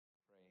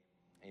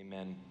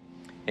Amen.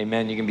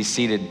 Amen. You can be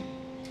seated.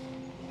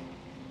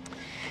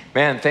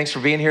 Man, thanks for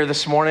being here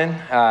this morning.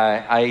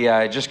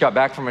 I just got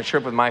back from a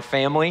trip with my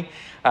family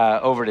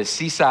over to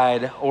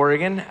Seaside,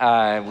 Oregon.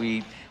 I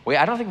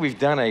don't think we've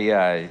done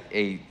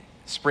a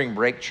spring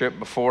break trip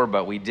before,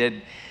 but we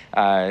did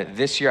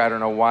this year. I don't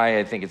know why.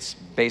 I think it's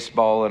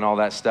baseball and all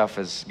that stuff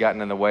has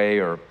gotten in the way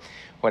or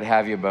what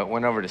have you, but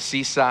went over to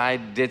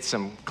Seaside, did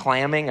some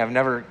clamming. I've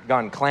never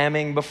gone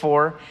clamming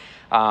before.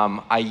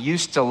 I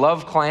used to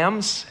love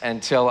clams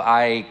until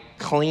I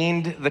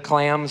cleaned the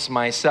clams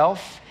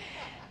myself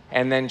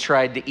and then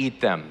tried to eat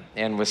them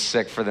and was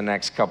sick for the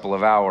next couple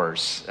of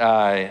hours.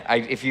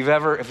 If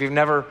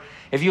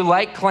you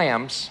like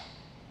clams,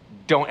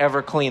 don't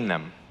ever clean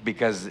them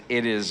because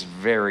it is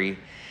very,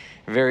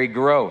 very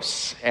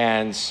gross.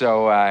 And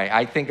so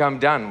I think I'm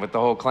done with the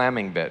whole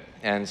clamming bit.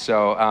 And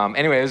so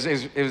anyway,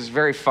 it was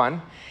very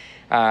fun.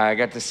 I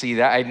got to see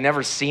that. I'd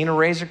never seen a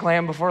razor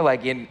clam before,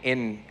 like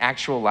in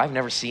actual life.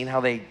 Never seen how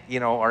they,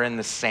 are in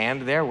the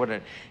sand there. What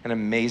an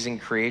amazing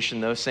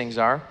creation those things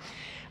are.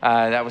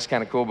 That was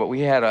kind of cool. But we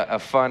had a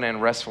fun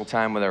and restful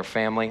time with our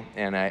family,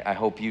 and I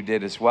hope you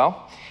did as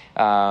well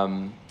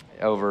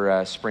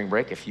over spring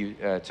break if you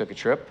took a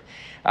trip.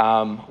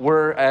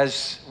 We're,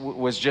 as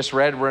was just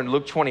read, we're in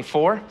Luke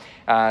 24.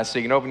 So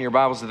you can open your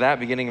Bibles to that,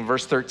 beginning in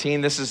verse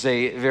 13. This is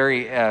a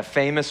very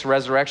famous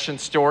resurrection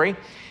story.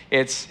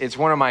 It's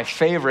one of my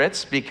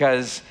favorites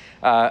because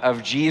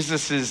of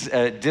Jesus's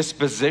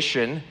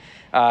disposition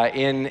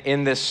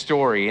in this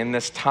story, in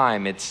this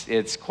time.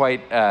 It's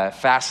quite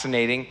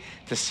fascinating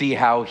to see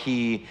how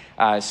he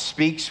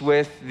speaks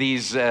with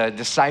these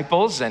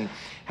disciples and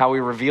how he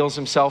reveals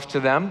himself to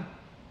them.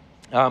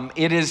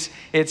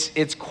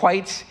 It's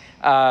quite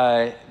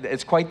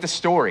the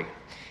story.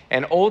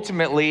 And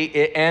ultimately,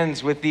 it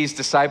ends with these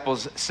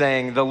disciples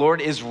saying, "The Lord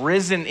is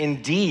risen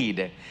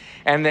indeed."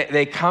 And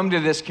they come to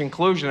this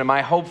conclusion. And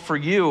my hope for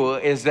you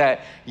is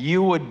that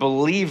you would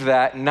believe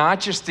that,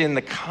 not just in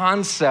the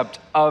concept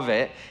of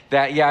it,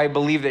 that, I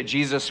believe that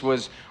Jesus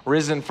was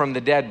risen from the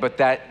dead, but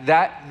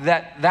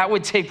that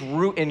would take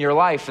root in your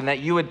life and that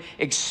you would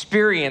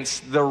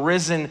experience the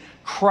risen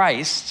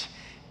Christ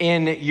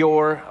in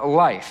your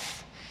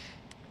life.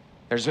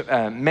 There's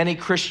many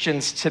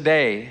Christians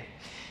today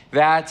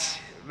that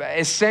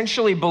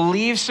essentially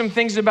believe some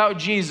things about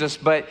Jesus,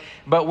 but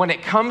when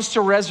it comes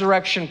to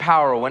resurrection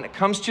power, when it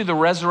comes to the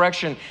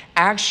resurrection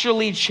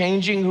actually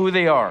changing who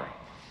they are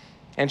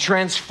and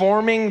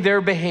transforming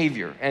their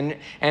behavior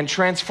and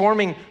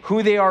transforming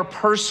who they are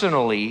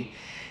personally,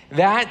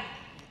 that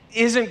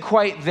isn't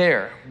quite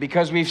there,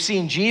 because we've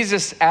seen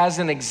Jesus as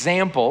an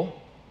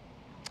example.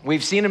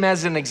 We've seen him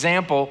as an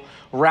example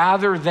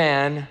rather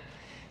than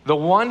the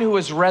one who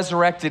is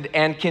resurrected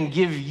and can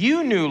give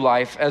you new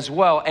life as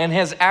well, and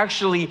has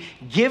actually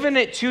given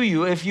it to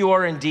you if you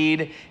are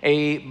indeed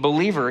a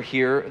believer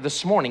here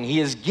this morning. He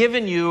has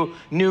given you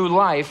new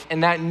life,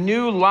 and that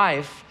new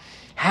life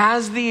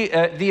has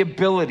the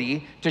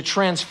ability to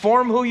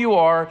transform who you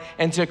are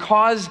and to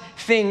cause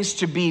things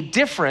to be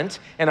different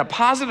in a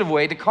positive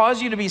way, to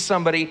cause you to be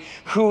somebody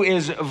who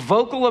is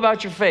vocal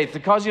about your faith, to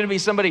cause you to be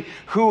somebody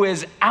who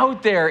is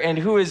out there and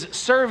who is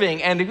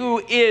serving and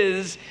who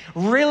is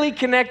really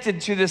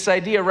connected to this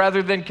idea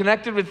rather than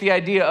connected with the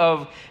idea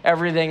of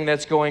everything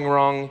that's going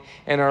wrong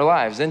in our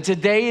lives. And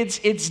today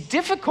it's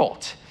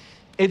difficult.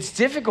 It's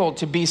difficult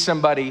to be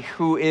somebody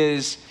who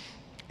is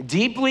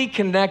deeply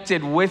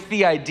connected with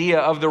the idea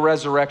of the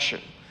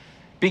resurrection,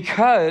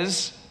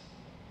 because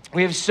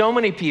we have so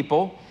many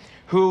people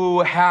who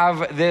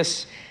have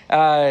this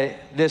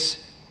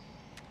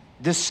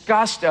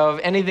disgust of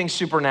anything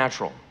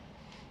supernatural.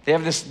 They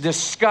have this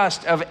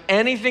disgust of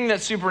anything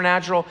that's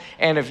supernatural,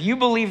 and if you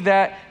believe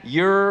that,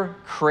 you're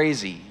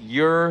crazy,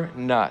 you're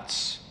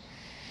nuts.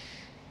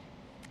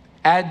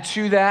 Add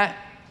to that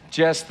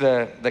just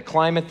the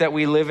climate that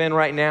we live in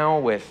right now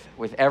with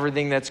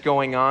everything that's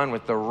going on,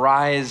 with the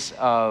rise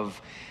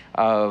of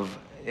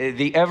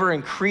the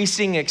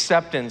ever-increasing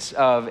acceptance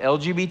of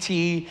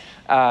LGBT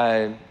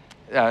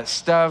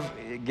stuff,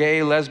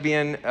 gay,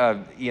 lesbian,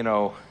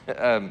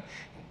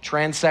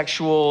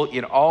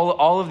 transsexual,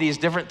 all of these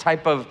different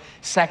type of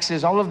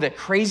sexes, all of the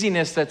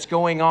craziness that's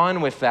going on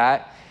with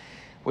that,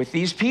 with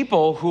these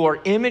people who are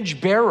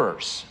image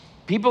bearers,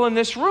 people in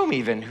this room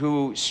even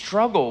who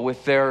struggle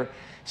with their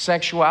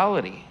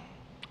sexuality.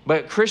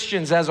 But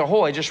Christians as a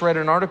whole, I just read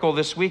an article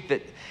this week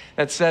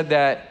that said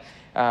that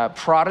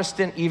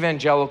Protestant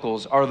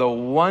evangelicals are the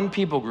one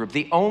people group,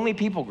 the only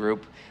people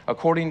group,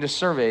 according to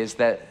surveys,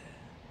 that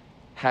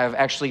have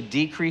actually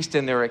decreased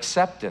in their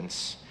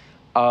acceptance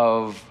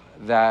of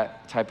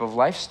that type of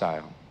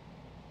lifestyle.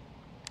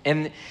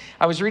 And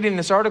I was reading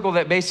this article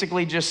that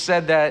basically just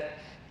said that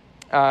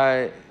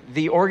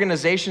the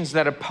organizations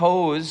that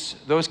oppose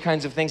those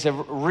kinds of things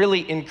have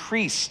really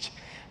increased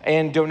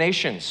in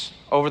donations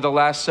over the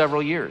last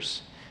several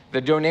years.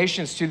 The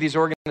donations to these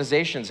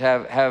organizations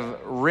have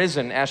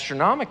risen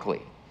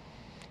astronomically.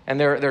 And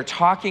they're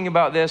talking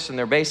about this, and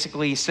they're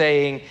basically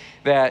saying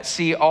that,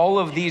 see, all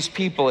of these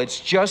people, it's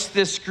just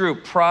this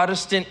group,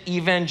 Protestant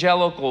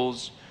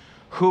evangelicals,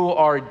 who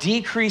are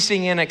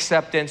decreasing in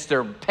acceptance.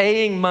 They're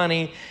paying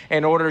money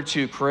in order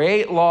to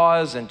create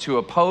laws and to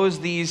oppose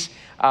these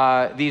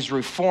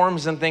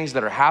reforms and things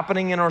that are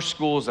happening in our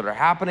schools, that are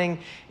happening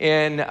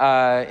in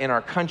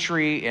our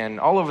country and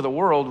all over the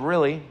world,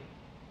 really.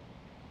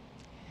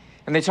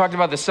 And they talked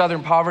about the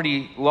Southern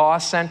Poverty Law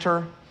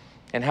Center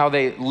and how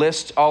they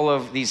list all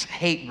of these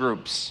hate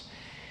groups.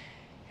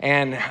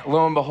 And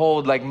lo and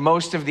behold, like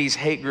most of these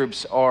hate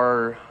groups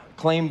are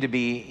claimed to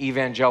be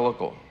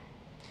evangelical.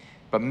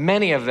 But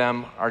many of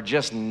them are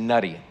just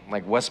nutty,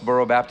 like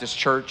Westboro Baptist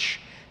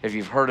Church, if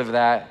you've heard of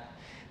that.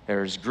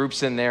 There's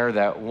groups in there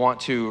that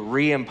want to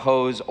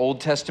reimpose Old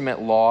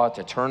Testament law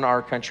to turn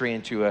our country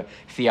into a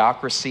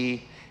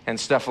theocracy and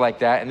stuff like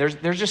that. And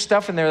there's just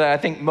stuff in there that I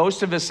think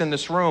most of us in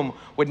this room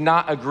would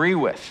not agree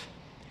with.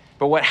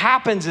 But what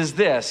happens is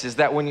this, is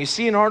that when you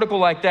see an article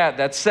like that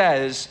that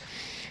says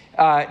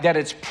that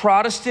it's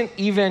Protestant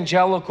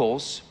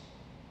evangelicals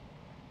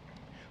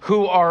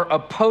who are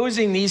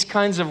opposing these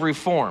kinds of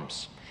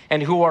reforms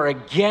and who are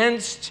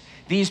against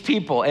these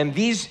people, and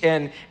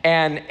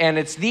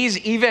it's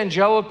these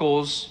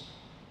evangelicals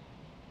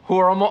who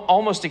are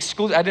almost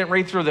exclusive. I didn't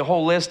read through the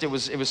whole list; it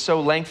was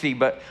so lengthy,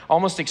 but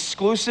almost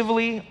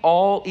exclusively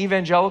all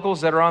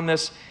evangelicals that are on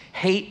this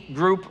hate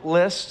group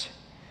list.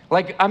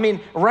 Like, I mean,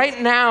 right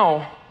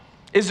now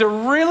is a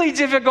really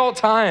difficult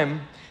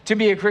time to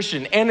be a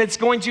Christian, and it's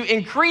going to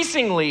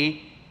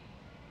increasingly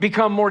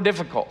become more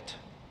difficult.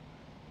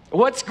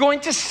 What's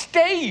going to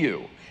stay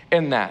you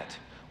in that?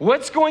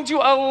 What's going to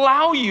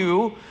allow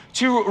you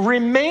to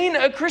remain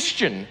a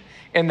Christian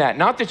in that?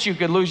 Not that you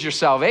could lose your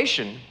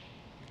salvation,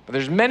 but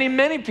there's many,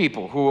 many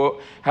people who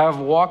have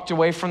walked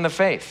away from the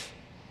faith.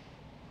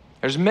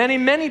 There's many,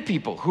 many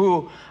people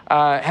who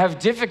have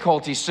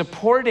difficulty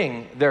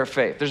supporting their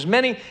faith. There's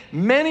many,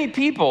 many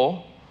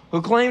people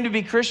who claim to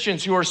be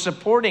Christians who are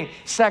supporting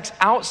sex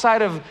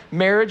outside of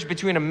marriage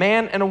between a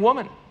man and a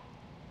woman.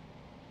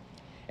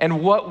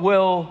 And what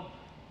will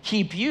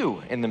keep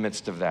you in the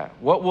midst of that?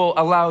 What will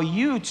allow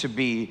you to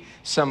be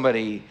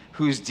somebody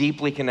who's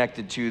deeply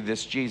connected to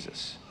this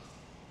Jesus?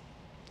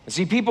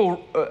 See,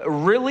 people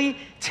really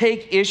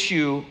take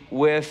issue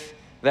with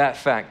that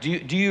fact.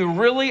 Do you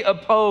really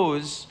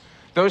oppose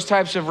those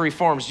types of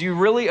reforms? Do you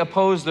really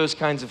oppose those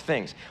kinds of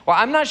things? Well,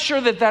 I'm not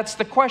sure that that's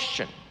the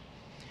question.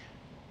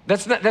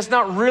 That's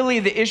not really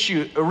the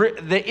issue.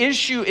 The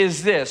issue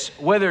is this: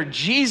 whether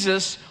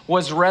Jesus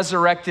was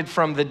resurrected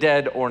from the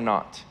dead or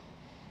not.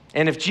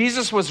 And if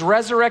Jesus was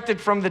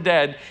resurrected from the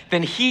dead,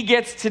 then he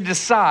gets to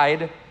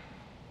decide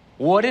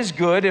what is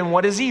good and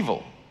what is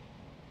evil.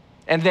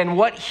 And then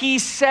what he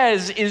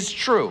says is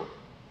true.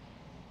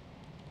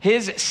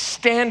 His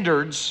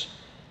standards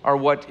are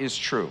what is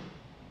true.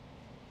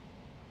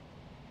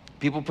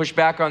 People push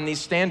back on these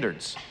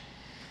standards.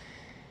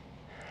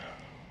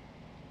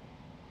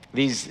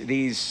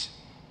 These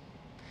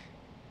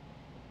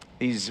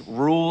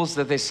rules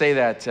that they say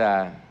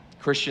that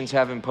Christians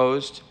have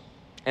imposed.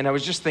 And I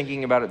was just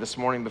thinking about it this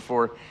morning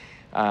before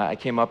I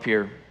came up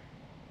here.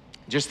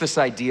 Just this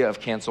idea of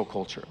cancel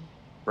culture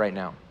right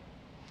now.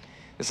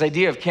 This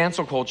idea of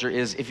cancel culture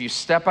is if you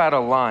step out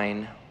of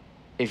line,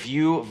 if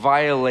you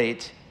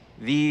violate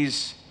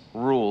these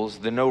rules,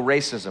 the no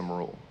racism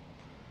rule,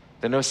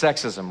 the no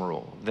sexism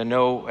rule,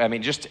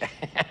 just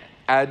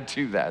add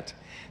to that,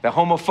 the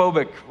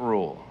homophobic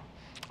rule,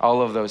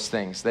 all of those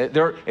things.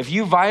 If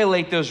you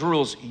violate those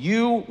rules,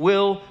 you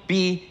will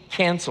be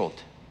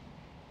canceled.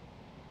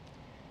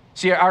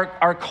 See,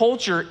 our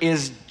culture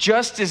is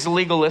just as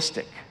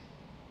legalistic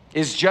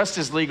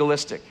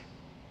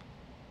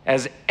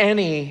as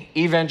any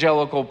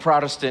evangelical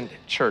Protestant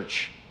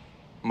church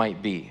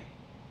might be.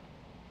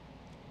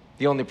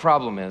 The only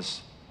problem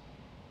is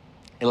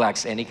it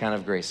lacks any kind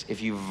of grace.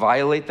 If you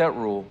violate that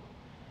rule,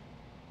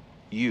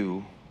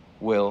 you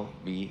will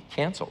be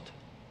canceled.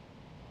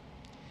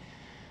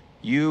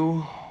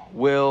 You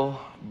will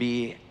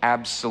be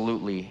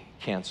absolutely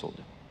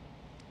canceled.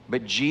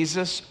 But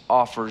Jesus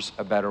offers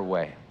a better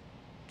way.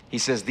 He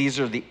says, these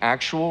are the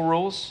actual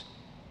rules.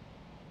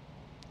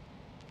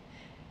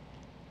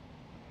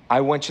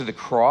 I went to the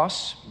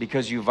cross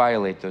because you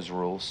violate those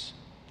rules,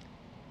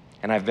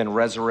 and I've been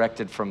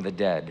resurrected from the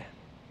dead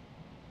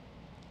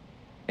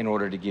in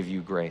order to give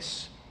you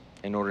grace,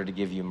 in order to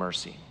give you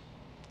mercy.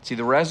 See,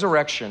 the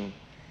resurrection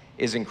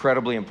is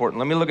incredibly important.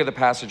 Let me look at the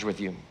passage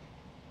with you.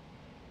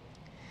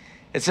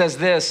 It says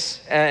this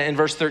in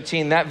verse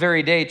 13, that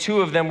very day, two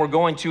of them were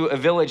going to a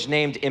village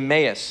named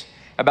Emmaus,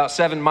 about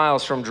 7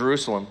 miles from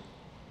Jerusalem.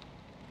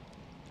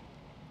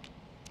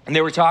 And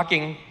they were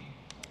talking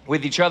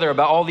with each other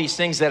about all these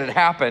things that had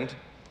happened.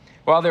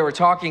 While they were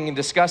talking and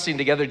discussing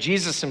together,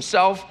 Jesus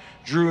himself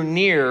drew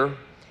near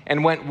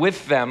and went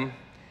with them,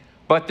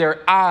 but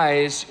their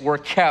eyes were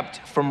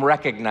kept from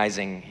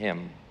recognizing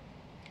him.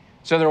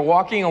 So they're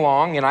walking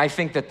along, and I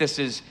think that this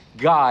is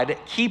God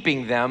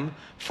keeping them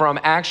from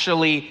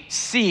actually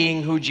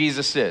seeing who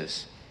Jesus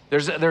is.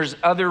 There's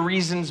other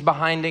reasons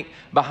behind it,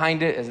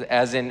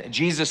 as in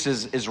Jesus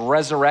is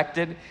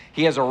resurrected.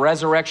 He has a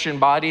resurrection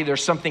body.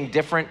 There's something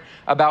different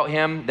about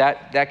him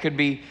that could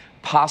be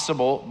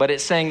possible, but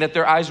it's saying that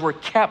their eyes were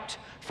kept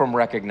from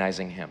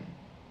recognizing him.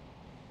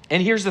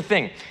 And here's the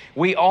thing.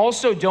 We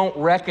also don't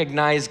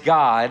recognize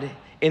God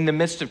in the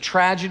midst of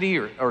tragedy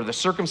or the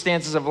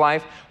circumstances of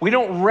life. We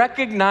don't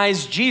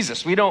recognize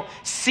Jesus. We don't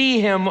see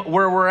him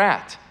where we're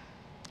at.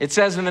 It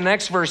says in the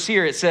next verse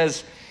here, it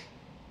says,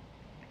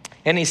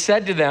 and he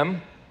said to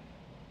them,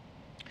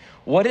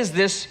 what is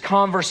this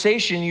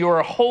conversation you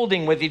are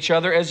holding with each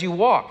other as you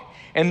walk?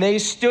 And they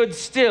stood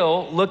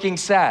still, looking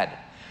sad.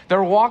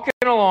 They're walking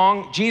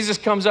along. Jesus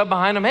comes up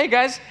behind them. Hey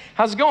guys,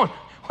 how's it going?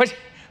 What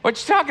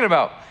you talking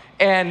about?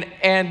 And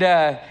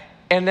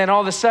then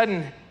all of a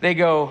sudden they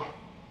go,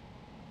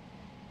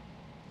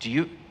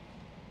 do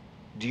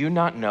you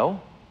not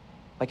know?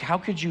 Like, how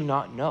could you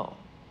not know?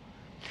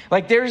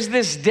 Like, there's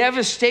this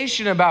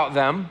devastation about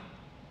them,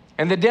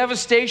 and the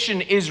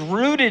devastation is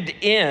rooted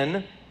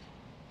in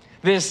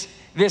this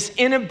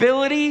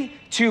inability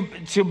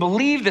to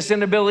believe, this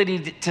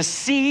inability to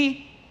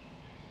see.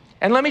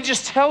 And let me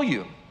just tell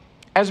you,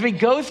 as we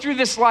go through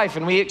this life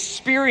and we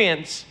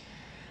experience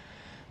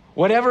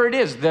whatever it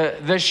is,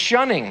 the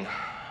shunning,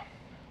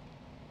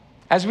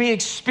 as we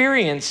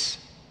experience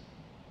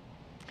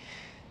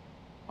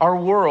our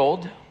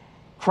world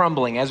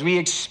crumbling, as we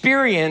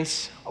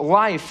experience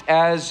life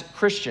as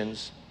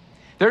Christians,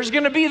 there's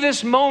gonna be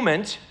this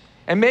moment,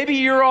 and maybe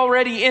you're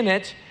already in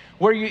it,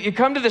 where you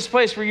come to this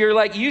place where you're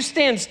like, you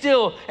stand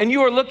still and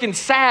you are looking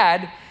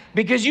sad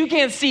because you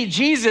can't see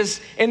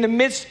Jesus in the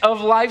midst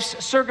of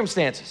life's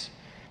circumstances.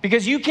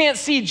 Because you can't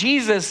see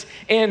Jesus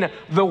in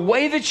the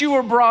way that you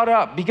were brought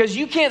up. Because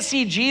you can't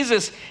see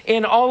Jesus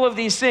in all of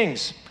these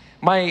things.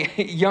 My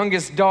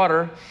youngest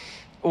daughter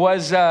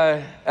was,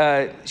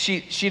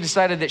 she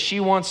decided that she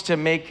wants to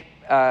make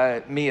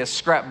me a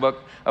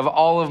scrapbook of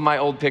all of my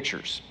old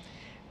pictures.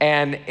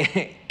 And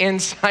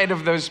inside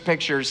of those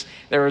pictures,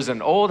 there was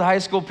an old high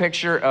school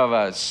picture of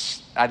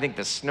I think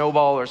the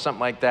snowball or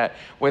something like that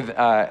with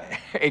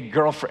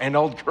an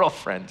old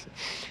girlfriend.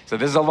 So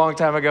this is a long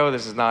time ago.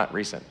 This is not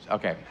recent.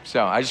 Okay,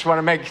 so I just want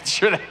to make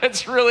sure that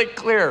it's really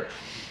clear.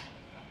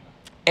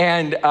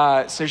 And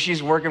so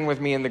she's working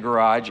with me in the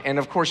garage. And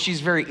of course, she's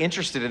very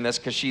interested in this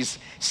because she's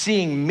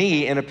seeing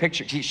me in a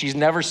picture. She's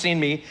never seen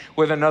me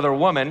with another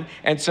woman.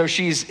 And so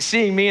she's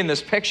seeing me in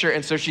this picture.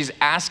 And so she's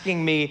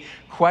asking me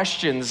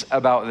questions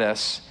about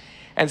this.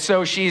 And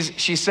so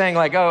she's saying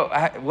like, oh,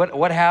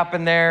 what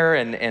happened there?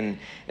 And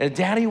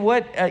Daddy,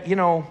 what, why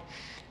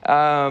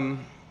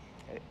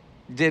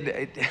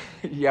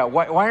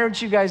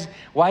didn't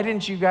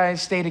you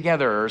guys stay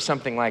together or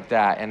something like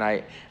that? And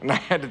I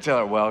had to tell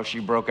her, well, she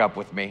broke up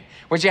with me,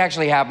 which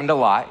actually happened a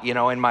lot,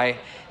 in my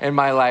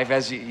life,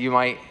 as you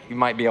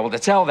might be able to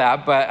tell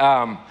that. But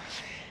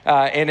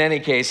in any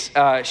case,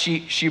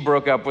 she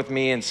broke up with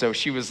me, and so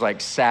she was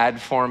like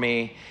sad for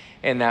me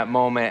in that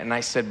moment. And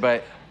I said,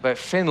 but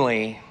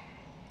Finley,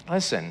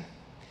 listen,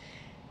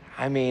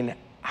 I mean,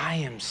 I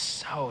am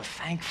so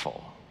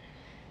thankful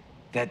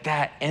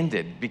that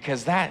ended,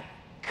 because that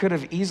could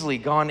have easily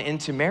gone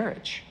into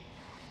marriage.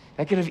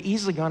 That could have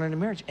easily gone into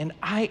marriage. And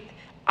I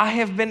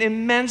have been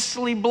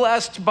immensely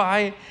blessed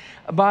by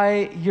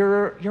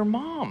your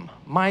mom,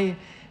 my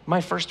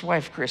first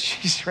wife, Chris.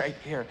 She's right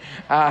here,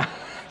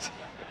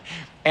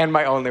 and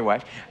my only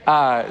wife.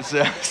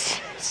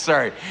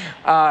 Sorry.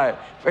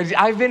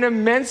 I've been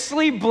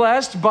immensely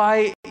blessed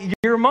by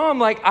your mom.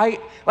 Like I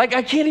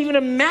can't even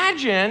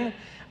imagine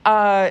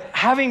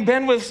having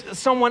been with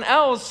someone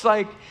else.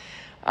 Like,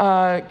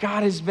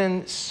 God has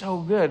been so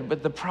good.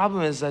 But the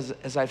problem is,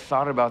 as I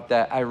thought about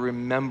that, I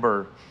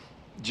remember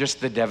just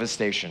the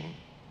devastation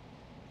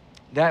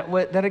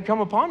that had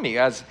come upon me.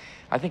 As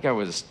I think I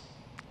was,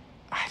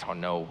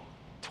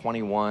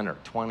 21 or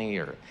 20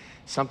 or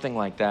something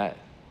like that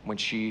when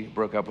she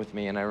broke up with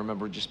me. And I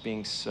remember just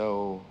being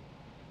so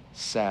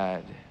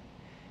sad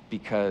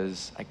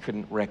because I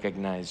couldn't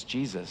recognize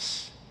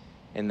Jesus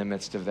in the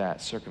midst of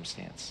that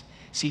circumstance.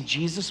 See,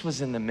 Jesus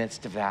was in the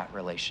midst of that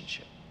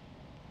relationship.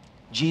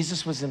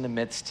 Jesus was in the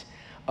midst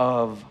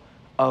of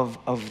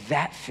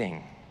that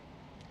thing.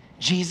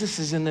 Jesus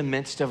is in the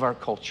midst of our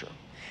culture.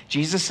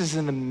 Jesus is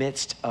in the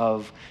midst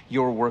of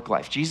your work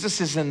life.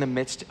 Jesus is in the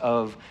midst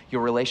of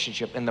your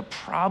relationship. And the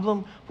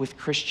problem with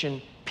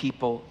Christian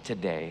people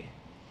today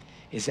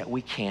is that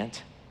we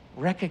can't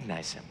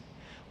recognize him.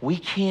 We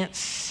can't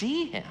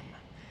see him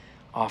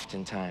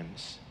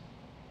oftentimes.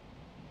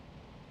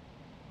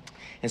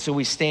 And so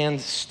we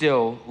stand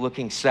still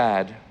looking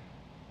sad.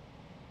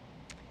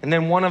 And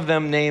then one of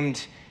them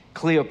named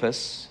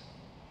Cleopas.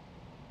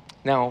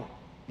 Now,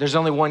 there's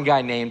only one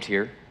guy named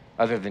here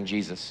other than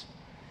Jesus.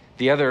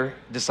 The other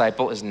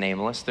disciple is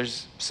nameless.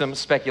 There's some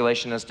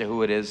speculation as to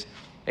who it is.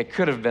 It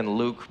could have been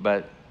Luke,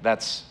 but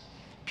that's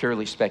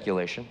purely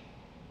speculation.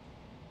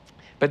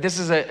 But this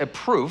is a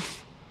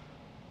proof,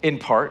 in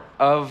part,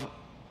 of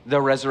the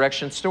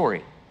resurrection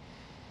story.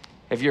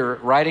 If you're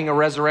writing a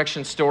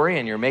resurrection story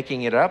and you're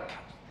making it up,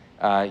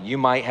 you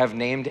might have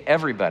named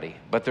everybody,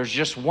 but there's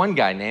just one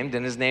guy named,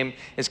 and his name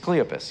is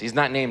Cleopas. He's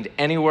not named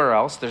anywhere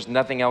else. There's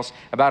nothing else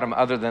about him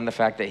other than the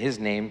fact that his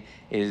name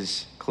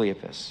is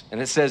Cleopas. And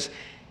it says,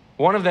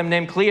 One of them,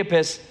 named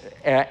Cleopas,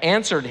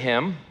 answered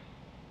him,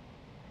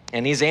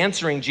 and he's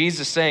answering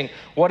Jesus, saying,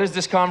 "What is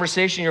this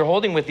conversation you're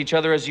holding with each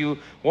other as you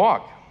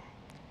walk?"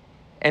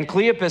 And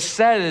Cleopas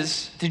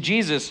says to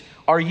Jesus,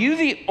 "Are you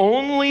the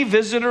only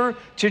visitor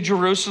to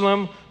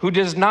Jerusalem who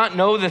does not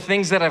know the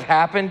things that have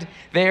happened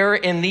there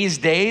in these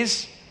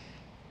days?"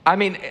 I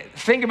mean,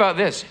 think about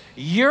this.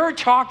 You're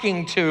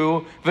talking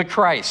to the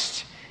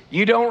Christ.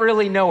 You don't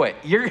really know it.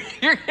 You're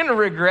going to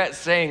regret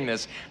saying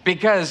this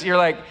because you're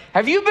like,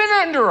 have you been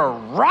under a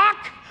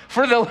rock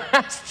for the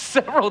last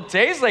several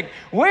days? Like,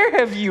 where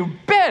have you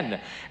been?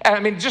 I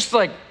mean, just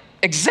like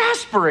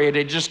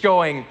exasperated, just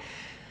going,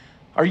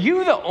 are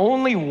you the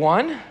only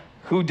one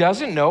who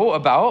doesn't know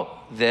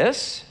about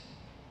this?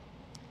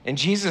 And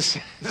Jesus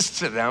says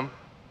to them,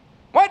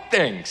 what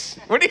things?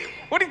 What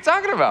are you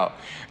talking about?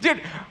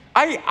 Dude,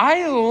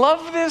 I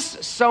love this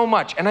so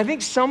much. And I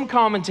think some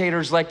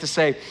commentators like to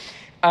say,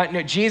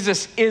 no,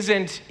 Jesus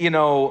isn't,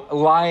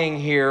 lying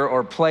here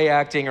or play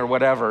acting or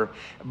whatever.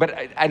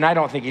 And I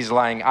don't think he's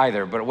lying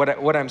either. But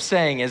what I'm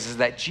saying is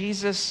that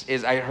Jesus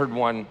is, I heard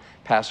one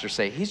pastor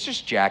say, he's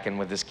just jacking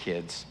with his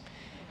kids.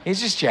 He's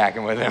just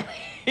jacking with them.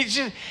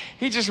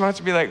 He just wants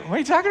to be like, what are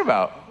you talking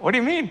about? What do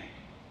you mean?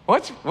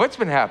 What's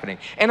been happening?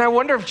 And I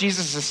wonder if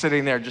Jesus is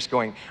sitting there just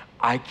going,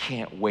 I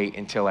can't wait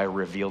until I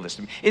reveal this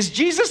to me. Is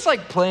Jesus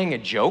like playing a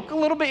joke a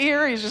little bit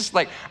here? He's just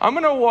like, I'm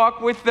gonna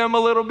walk with them a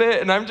little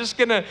bit and I'm just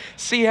gonna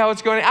see how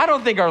it's going. I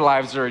don't think our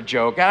lives are a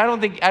joke. I don't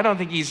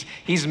think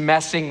he's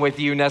messing with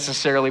you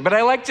necessarily, but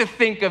I like to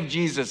think of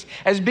Jesus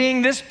as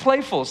being this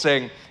playful,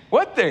 saying,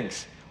 what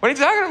things? What are you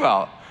talking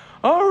about?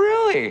 Oh,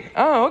 really?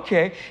 Oh,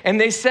 okay. And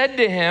they said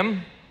to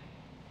him,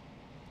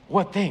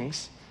 what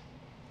things?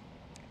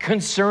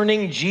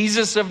 Concerning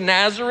Jesus of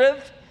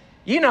Nazareth,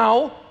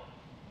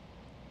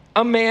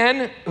 a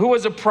man who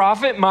was a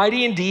prophet,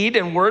 mighty in deed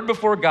and word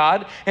before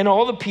God and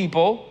all the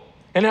people,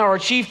 and how our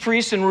chief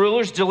priests and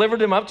rulers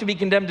delivered him up to be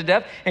condemned to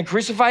death and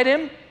crucified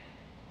him?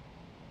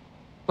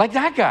 Like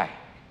that guy.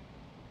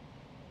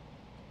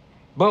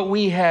 But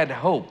we had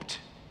hoped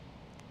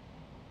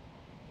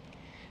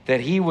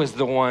that he was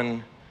the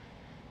one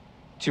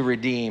to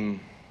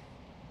redeem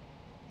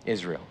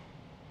Israel.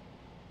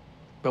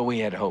 But we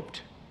had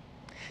hoped.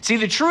 See,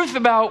 the truth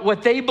about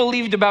what they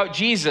believed about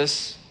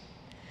Jesus,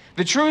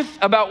 the truth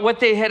about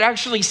what they had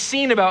actually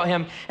seen about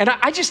him, and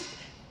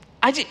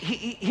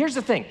here's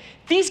the thing.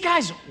 These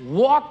guys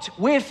walked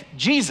with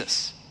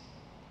Jesus.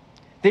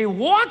 They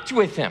walked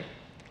with him,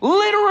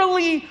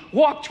 literally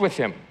walked with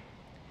him.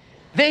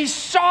 They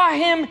saw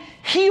him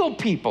heal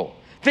people.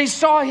 They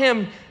saw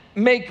him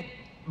make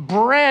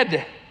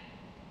bread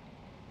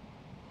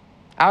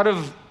out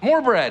of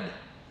more bread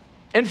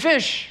and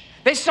fish.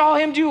 They saw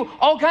him do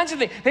all kinds of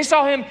things. They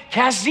saw him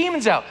cast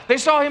demons out. They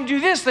saw him do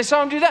this. They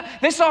saw him do that.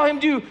 They saw him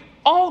do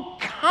all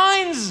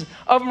kinds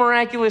of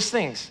miraculous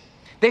things.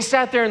 They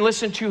sat there and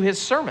listened to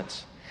his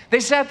sermons.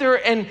 They sat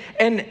there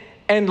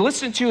and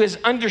listened to his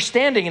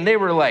understanding, and they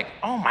were like,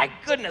 oh my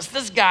goodness,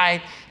 this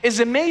guy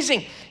is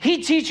amazing.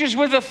 He teaches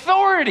with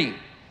authority.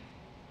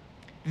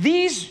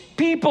 These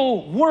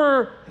people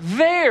were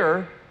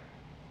there,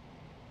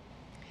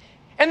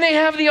 and they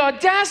have the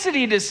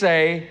audacity to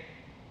say,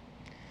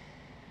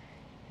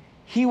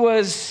 he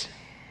was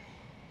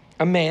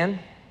a man.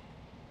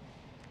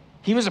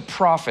 He was a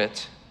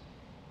prophet.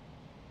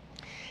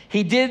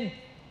 He did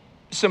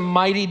some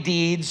mighty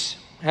deeds,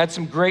 had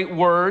some great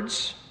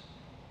words,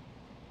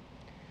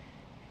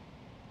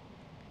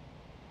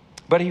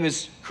 but he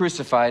was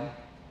crucified.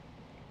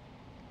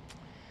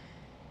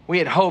 We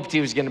had hoped he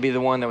was going to be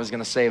the one that was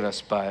going to save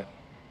us, but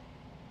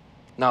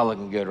not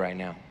looking good right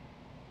now.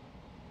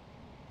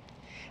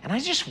 And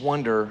I just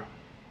wonder,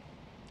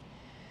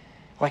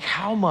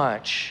 how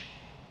much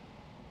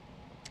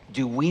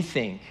do we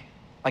think,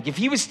 if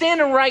he was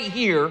standing right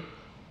here,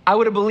 I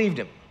would have believed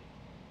him.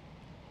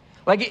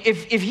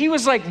 If he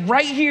was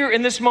right here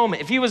in this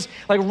moment, if he was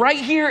right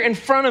here in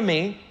front of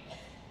me,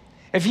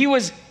 if he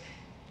was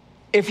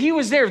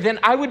there, then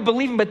I would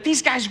believe him. But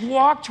these guys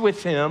walked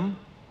with him,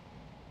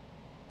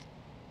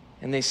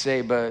 and they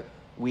say, but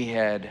we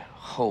had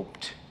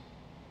hoped.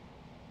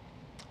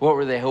 What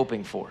were they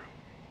hoping for?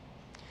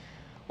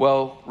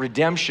 Well,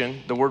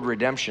 redemption, the word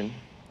redemption,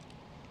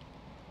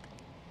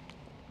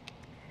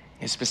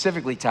 is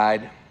specifically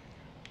tied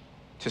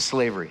to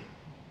slavery.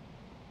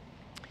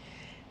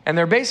 And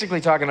they're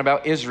basically talking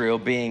about Israel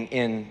being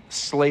in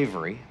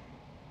slavery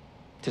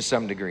to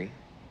some degree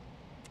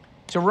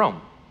to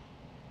Rome.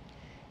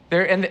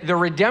 And the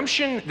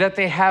redemption that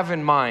they have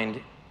in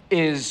mind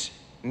is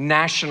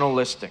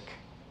nationalistic.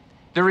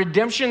 The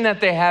redemption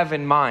that they have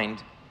in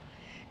mind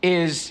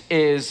is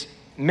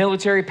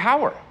military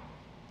power.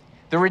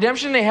 The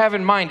redemption they have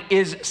in mind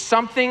is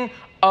something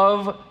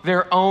of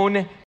their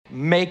own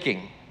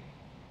making.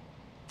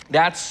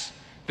 That's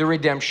the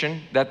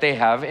redemption that they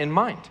have in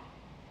mind.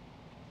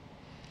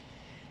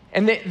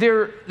 And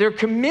they're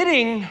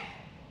committing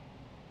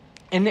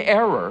an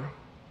error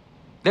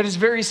that is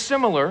very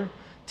similar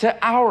to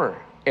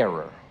our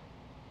error.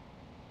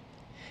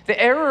 The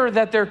error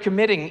that they're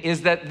committing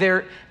is that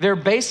they're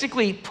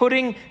basically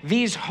putting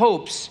these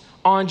hopes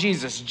on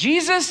Jesus.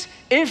 Jesus,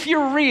 if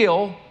you're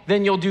real,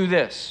 then you'll do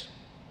this.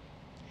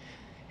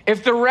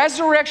 If the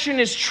resurrection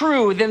is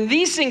true, then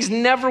these things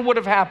never would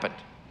have happened.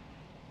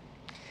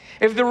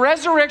 If the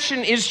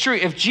resurrection is true,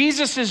 if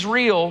Jesus is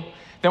real,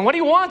 then what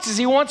he wants is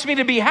he wants me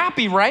to be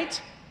happy,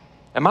 right?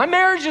 And my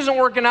marriage isn't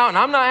working out and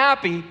I'm not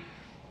happy.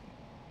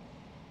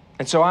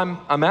 And so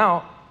I'm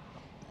out.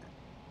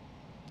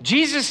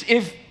 Jesus,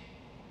 if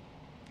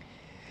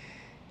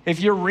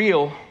you're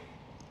real,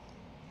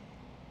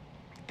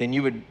 then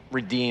you would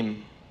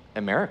redeem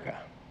America.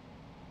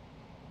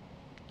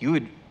 You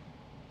would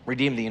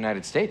redeem the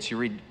United States.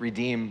 You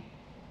redeem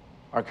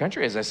our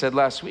country. As I said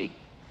last week,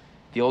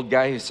 the old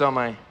guy who saw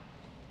my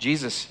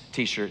Jesus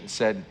t-shirt and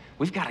said,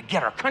 we've got to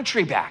get our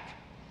country back.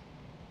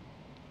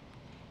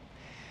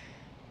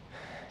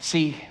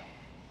 See,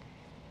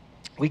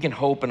 we can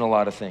hope in a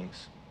lot of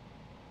things.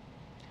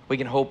 We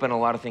can hope in a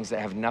lot of things that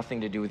have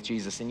nothing to do with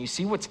Jesus. And you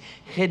see what's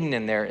hidden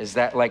in there is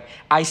that, like,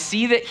 I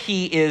see that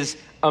he is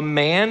a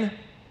man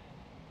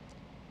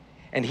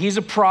and he's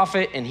a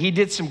prophet and he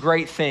did some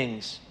great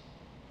things.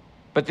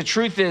 But the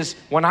truth is,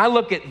 when I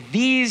look at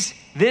this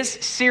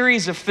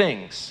series of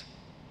things,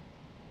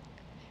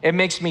 it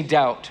makes me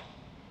doubt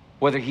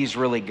whether he's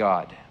really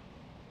God.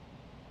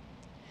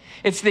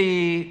 It's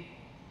the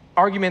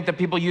argument that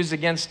people use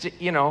against,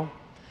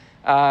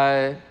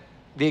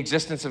 the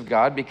existence of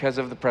God because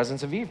of the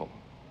presence of evil.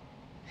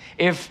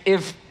 If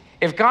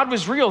God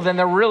was real, then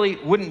there really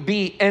wouldn't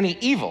be any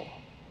evil.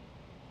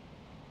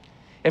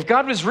 If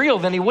God was real,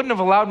 then he wouldn't have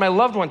allowed my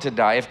loved one to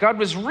die. If God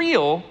was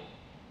real,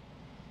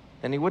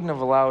 then he wouldn't have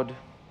allowed,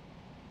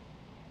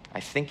 I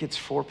think it's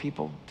 4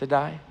 people to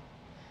die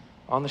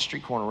on the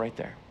street corner right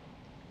there,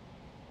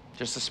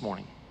 just this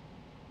morning.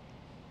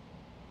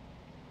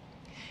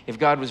 If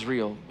God was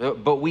real,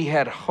 but we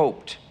had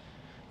hoped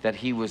that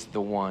he was the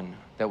one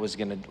that was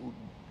going to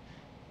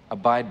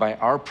abide by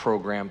our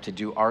program to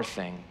do our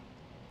thing,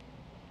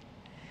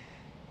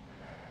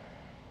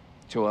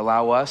 to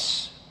allow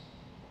us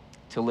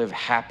to live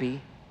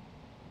happy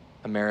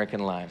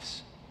American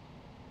lives.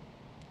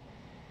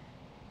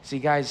 See,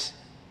 guys,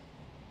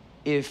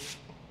 if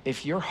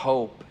your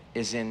hope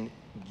is in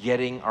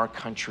getting our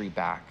country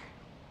back,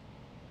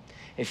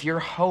 if your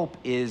hope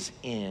is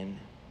in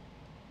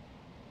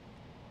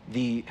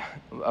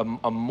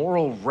a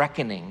moral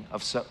reckoning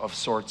of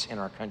sorts in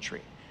our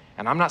country,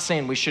 and I'm not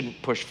saying we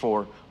shouldn't push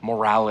for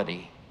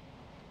morality.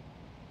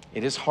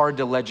 It is hard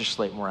to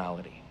legislate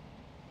morality.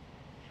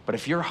 But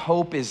if your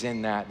hope is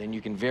in that, then you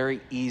can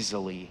very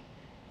easily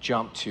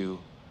jump to,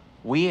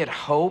 we had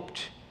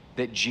hoped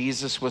that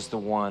Jesus was the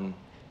one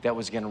that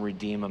was going to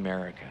redeem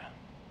America.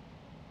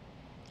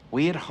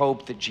 We had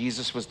hoped that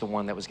Jesus was the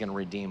one that was going to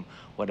redeem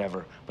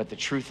whatever. But the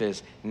truth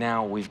is,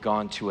 now we've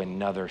gone to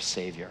another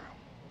Savior.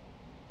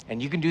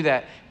 And you can do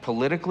that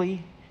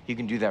politically. You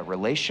can do that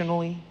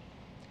relationally.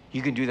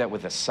 You can do that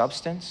with a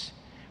substance.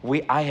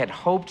 I had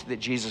hoped that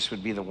Jesus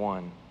would be the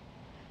one.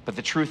 But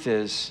the truth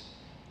is,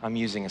 I'm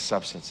using a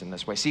substance in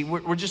this way. See,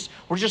 we're just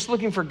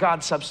looking for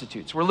God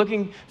substitutes. We're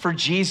looking for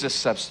Jesus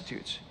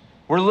substitutes.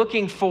 We're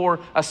looking for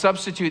a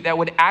substitute that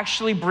would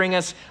actually bring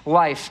us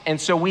life. And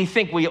so we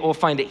think we will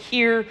find it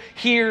here,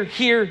 here,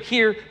 here,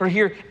 here, or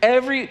here,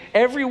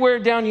 everywhere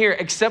down here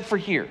except for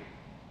here.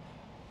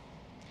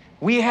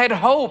 We had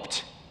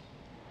hoped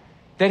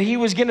that he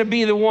was going to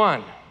be the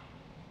one.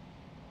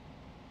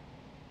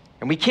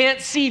 And we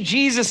can't see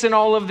Jesus in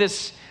all of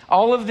this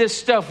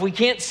stuff. We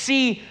can't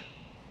see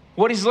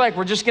what he's like.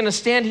 We're just going to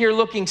stand here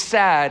looking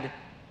sad.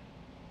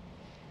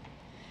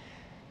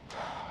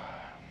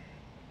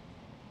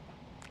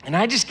 And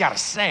I just got to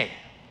say,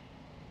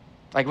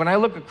 like when I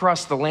look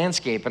across the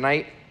landscape and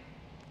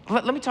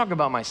let me talk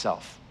about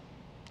myself.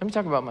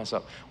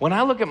 When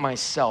I look at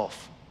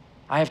myself,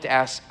 I have to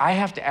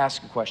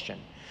ask a question.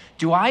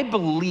 Do I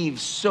believe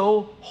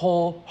so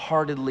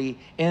wholeheartedly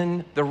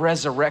in the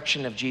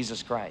resurrection of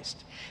Jesus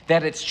Christ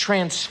that it's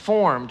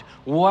transformed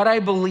what I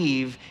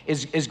believe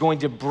is going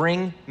to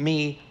bring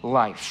me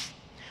life?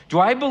 Do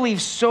I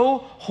believe so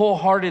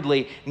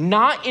wholeheartedly,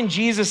 not in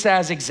Jesus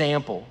as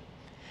example,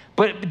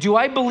 but do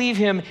I believe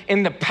him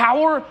in the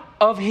power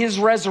of his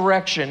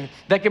resurrection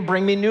that can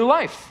bring me new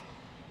life?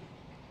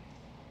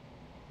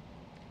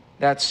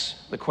 That's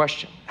the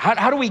question.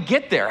 How do we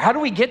get there? How do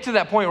we get to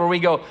that point where we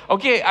go,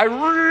 okay, I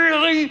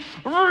really,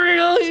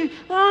 really,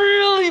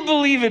 really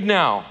believe it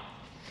now.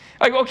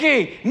 Like,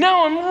 okay,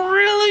 now I'm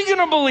really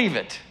gonna believe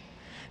it.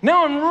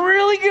 Now I'm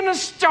really gonna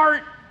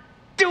start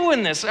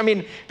doing this. I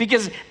mean,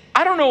 because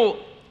I don't know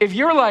if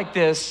you're like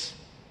this,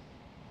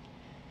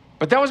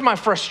 but that was my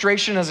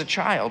frustration as a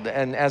child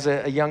and as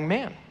a young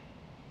man.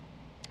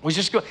 Was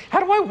just go, how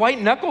do I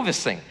white knuckle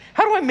this thing?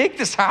 How do I make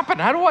this happen?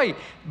 How do I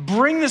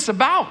bring this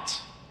about?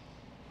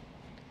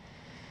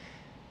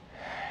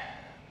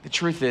 The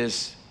truth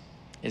is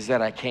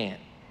that I can't.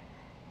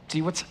 See,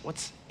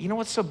 you know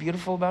what's so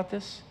beautiful about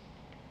this?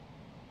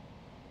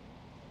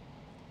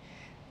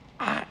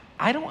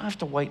 I don't have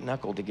to white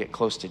knuckle to get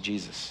close to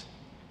Jesus.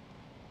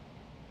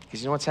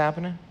 Because you know what's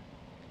happening?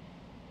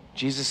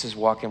 Jesus is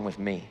walking with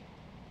me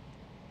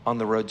on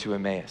the road to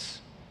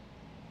Emmaus.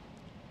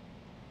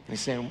 And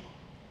he's saying,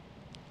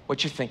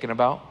 what you thinking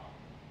about?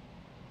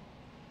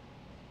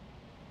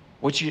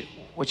 What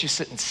you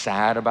sitting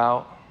sad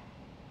about?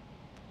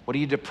 What are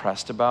you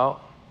depressed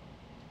about?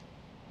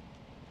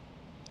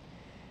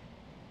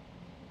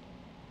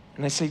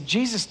 And I say,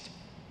 Jesus,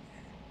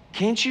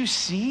 can't you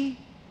see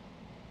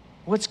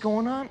what's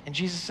going on? And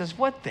Jesus says,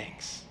 what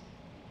things?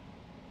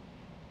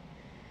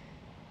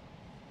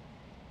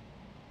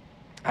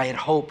 I had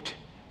hoped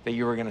that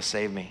you were going to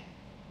save me.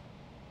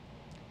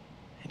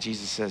 And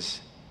Jesus says,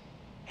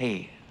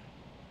 hey,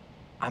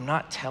 I'm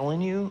not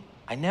telling you,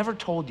 I never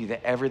told you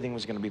that everything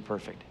was going to be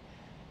perfect.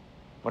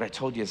 What I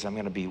told you is I'm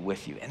going to be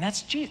with you. And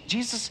that's Jesus.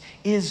 Jesus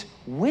is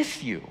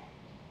with you.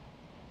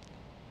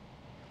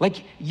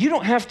 Like, you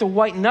don't have to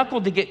white knuckle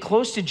to get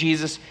close to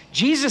Jesus.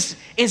 Jesus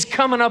is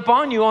coming up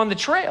on you on the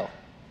trail.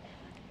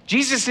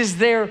 Jesus is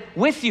there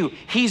with you.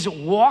 He's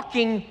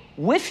walking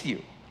with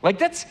you. Like,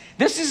 this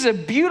is a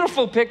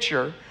beautiful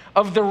picture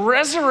of the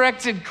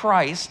resurrected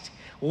Christ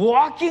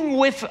walking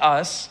with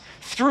us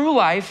through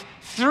life,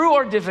 through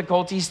our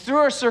difficulties, through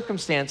our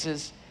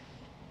circumstances.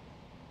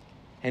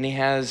 And he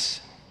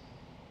has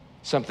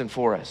something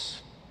for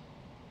us.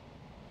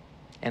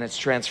 And it's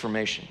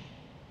transformation.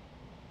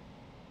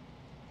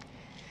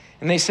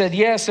 And they said,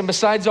 yes, and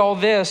besides all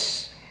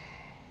this,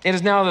 it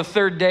is now the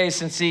third day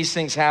since these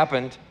things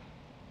happened.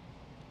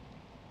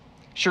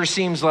 Sure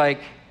seems like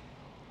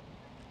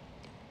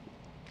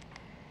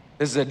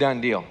this is a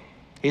done deal.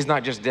 He's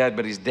not just dead,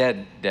 but he's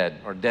dead,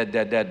 or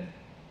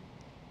dead.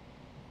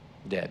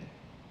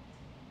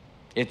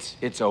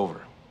 It's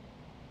over.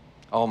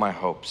 All my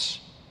hopes.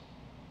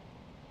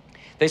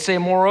 They say,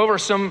 moreover,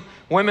 some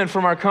women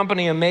from our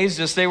company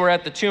amazed us. They were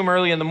at the tomb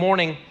early in the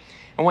morning,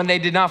 and when they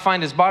did not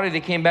find his body, they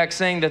came back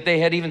saying that they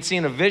had even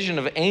seen a vision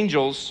of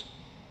angels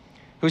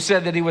who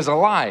said that he was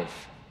alive.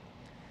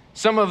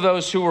 Some of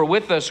those who were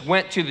with us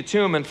went to the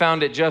tomb and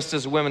found it just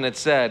as the women had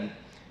said,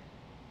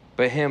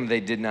 but him they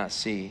did not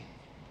see.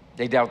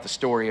 They doubt the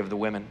story of the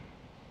women,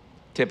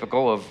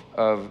 typical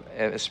of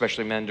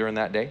especially men during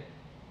that day.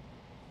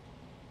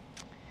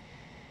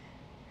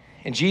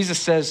 And Jesus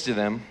says to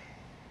them,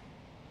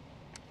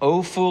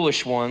 O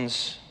foolish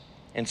ones,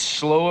 and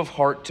slow of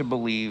heart to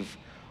believe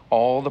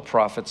all the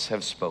prophets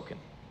have spoken.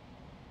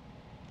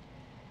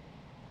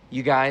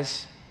 You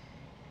guys,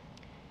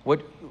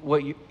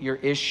 what your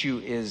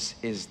issue is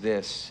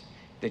this,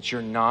 that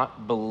you're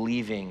not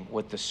believing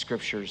what the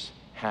scriptures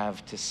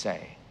have to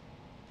say.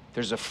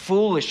 There's a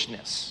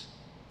foolishness.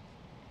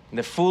 And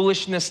the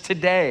foolishness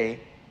today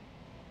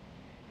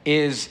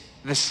is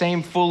the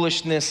same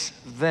foolishness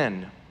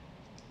then.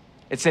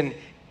 It's an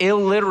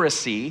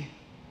illiteracy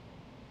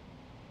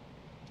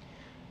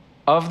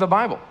of the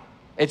Bible.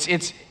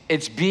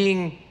 It's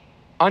being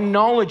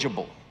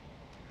unknowledgeable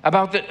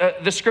about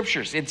the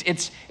scriptures.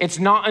 It's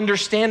not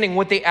understanding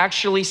what they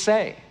actually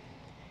say.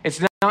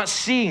 It's not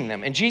seeing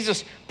them. And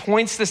Jesus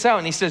points this out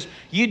and he says,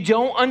 you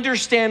don't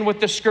understand what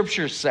the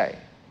scriptures say.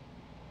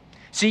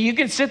 See, you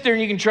can sit there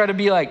and you can try to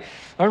be like,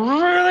 I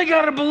really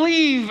got to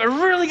believe.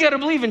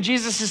 And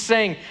Jesus is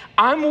saying,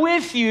 I'm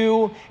with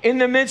you in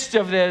the midst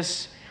of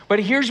this, but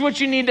here's what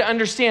you need to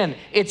understand.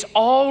 It's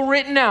all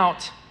written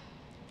out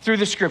through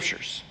the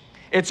scriptures.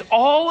 It's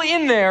all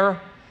in there,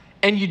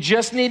 and you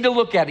just need to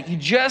look at it. You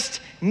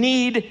just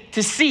need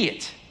to see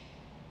it.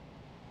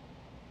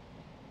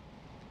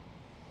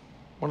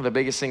 One of the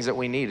biggest things that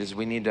we need is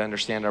we need to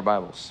understand our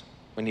Bibles.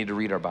 We need to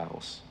read our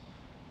Bibles.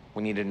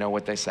 We need to know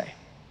what they say.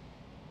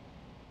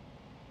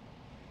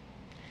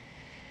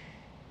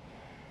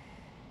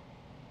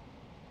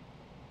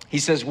 He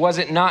says, was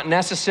it not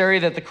necessary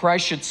that the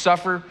Christ should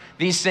suffer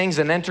these things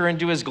and enter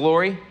into his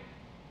glory?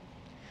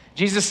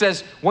 Jesus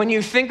says, when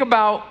you think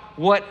about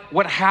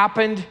what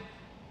happened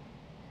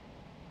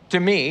to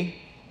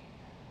me,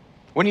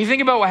 when you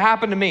think about what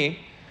happened to me,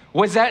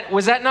 was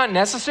that not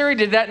necessary?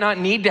 Did that not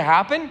need to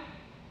happen?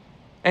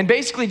 And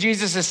basically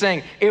Jesus is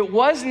saying, it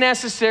was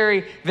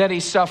necessary that he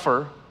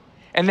suffer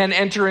and then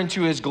enter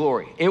into his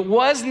glory. It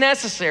was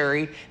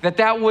necessary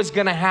that was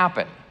gonna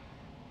happen.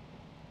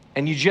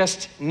 And you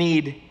just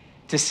need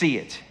to see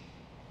it.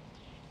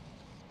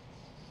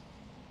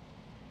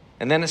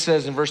 And then it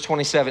says in verse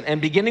 27, and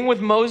beginning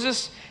with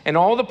Moses and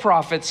all the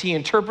prophets, he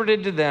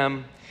interpreted to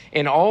them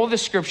in all the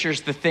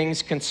scriptures the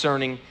things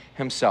concerning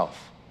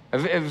himself.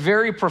 A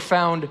very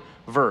profound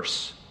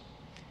verse.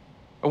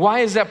 Why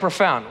is that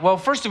profound? Well,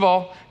 first of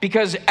all,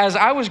 because as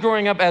I was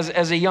growing up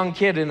as a young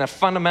kid in a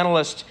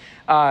fundamentalist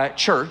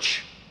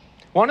church,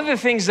 one of the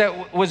things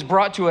that was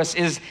brought to us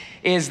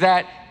is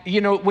that,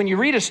 when you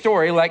read a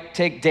story, like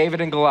take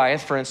David and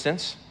Goliath, for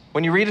instance,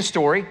 when you read a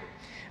story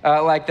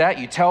like that,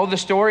 you tell the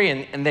story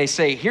and they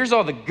say, here's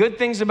all the good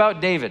things about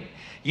David.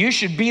 You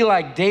should be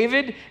like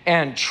David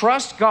and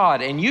trust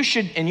God, and you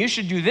should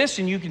do this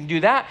and you can do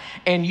that,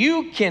 and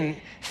you can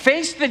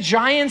face the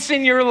giants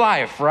in your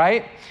life,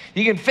 right?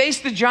 You can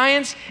face the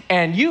giants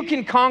and you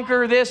can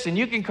conquer this and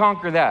you can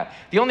conquer that.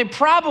 The only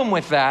problem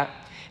with that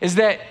is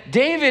that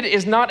David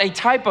is not a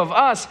type of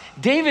us.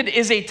 David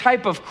is a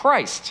type of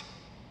Christ.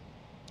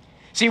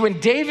 See, when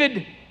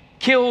David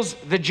kills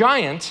the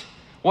giant,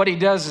 what he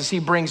does is he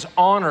brings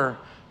honor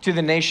to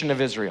the nation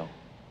of Israel.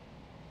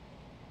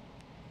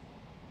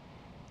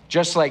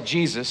 Just like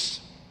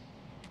Jesus,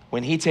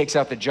 when he takes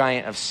out the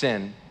giant of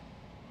sin,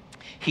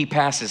 he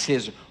passes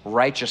his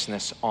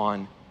righteousness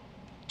on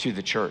to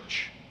the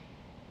church.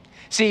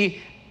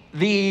 See,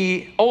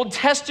 the Old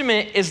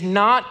Testament is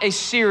not a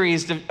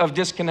series of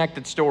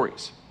disconnected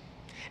stories.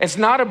 It's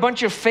not a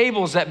bunch of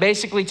fables that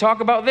basically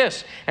talk about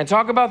this and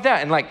talk about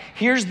that. And like,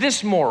 here's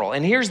this moral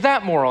and here's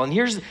that moral and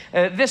here's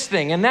this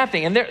thing and that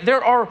thing. And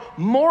there are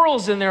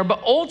morals in there,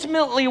 but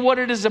ultimately what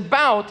it is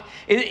about,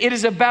 it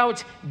is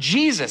about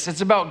Jesus.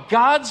 It's about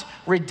God's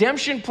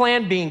redemption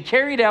plan being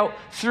carried out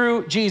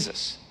through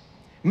Jesus.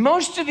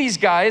 Most of these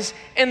guys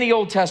in the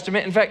Old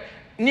Testament, in fact,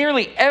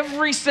 nearly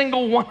every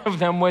single one of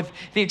them, with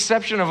the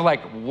exception of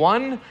like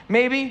one,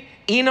 maybe,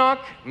 Enoch,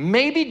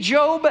 maybe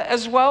Job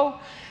as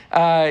well.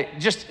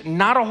 Just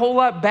not a whole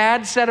lot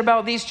bad said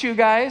about these two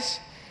guys.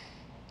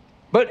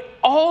 But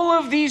all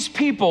of these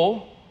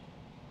people,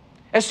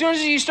 as soon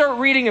as you start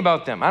reading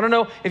about them, I don't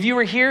know if you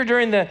were here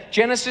during the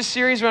Genesis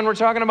series when we're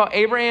talking about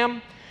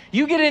Abraham,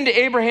 you get into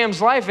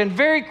Abraham's life and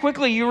very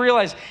quickly you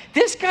realize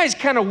this guy's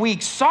kind of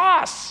weak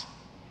sauce.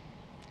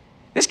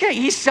 This guy,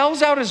 he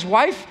sells out his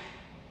wife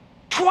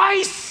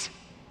twice,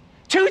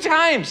 2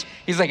 times.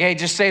 He's like, hey,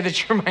 just say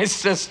that you're my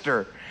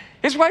sister.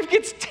 His wife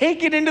gets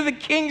taken into the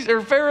king's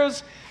or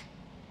Pharaoh's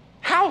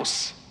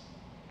house,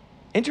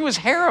 into his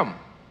harem.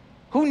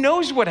 Who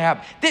knows what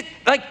happened?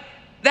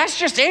 That's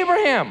just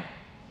Abraham.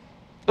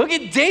 Look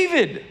at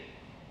David.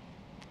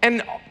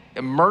 And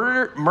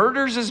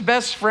murders his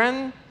best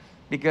friend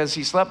because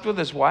he slept with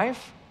his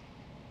wife.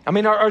 I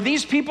mean, are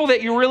these people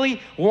that you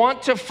really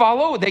want to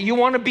follow, that you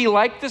want to be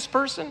like this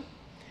person?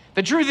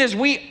 The truth is,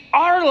 we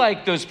are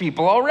like those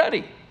people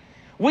already.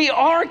 We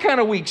are kind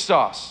of weak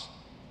sauce.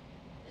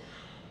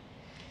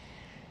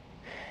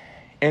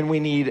 And we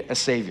need a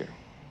Savior.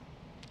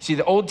 See,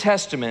 the Old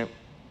Testament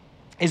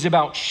is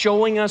about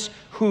showing us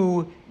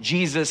who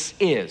Jesus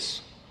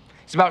is.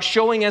 It's about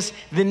showing us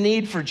the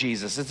need for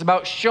Jesus. It's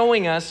about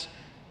showing us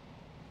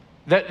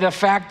the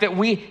fact that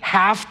we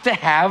have to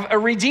have a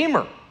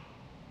Redeemer.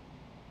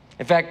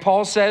 In fact,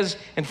 Paul says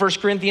in 1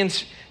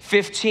 Corinthians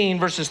 15,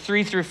 verses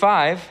 3 through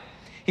 5,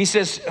 he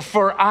says,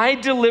 for I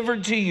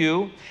delivered to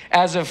you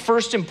as of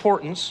first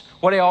importance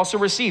what I also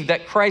received,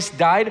 that Christ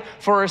died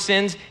for our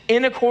sins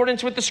in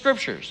accordance with the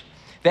scriptures,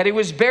 that he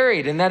was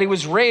buried and that he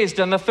was raised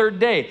on the 3rd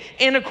day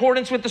in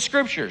accordance with the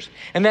scriptures,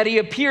 and that he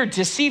appeared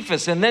to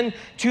Cephas and then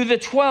to the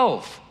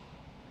 12.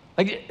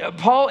 Like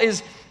Paul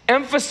is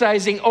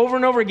emphasizing over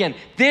and over again,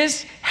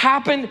 this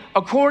happened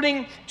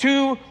according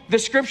to the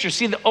scriptures.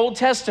 See, the Old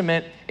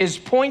Testament is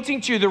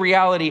pointing to the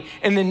reality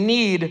and the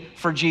need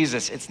for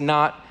Jesus. It's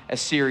not a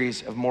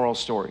series of moral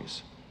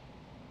stories.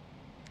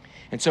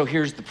 And so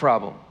here's the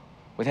problem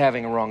with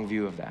having a wrong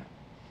view of that.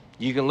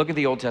 You can look at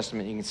the Old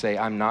Testament, you can say,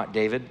 I'm not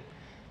David.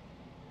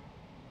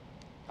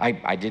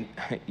 I didn't,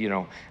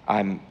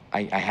 I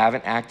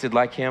haven't acted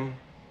like him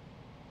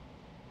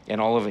in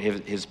all of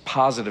his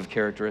positive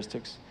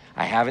characteristics.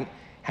 I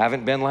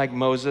haven't been like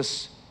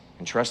Moses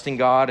and trusting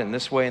God in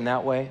this way and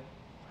that way.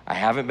 I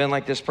haven't been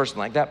like this person,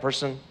 like that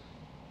person.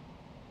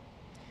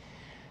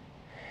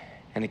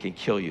 And it can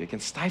kill you. It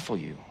can stifle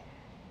you.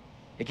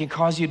 It can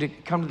cause you to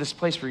come to this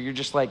place where you're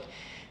just like,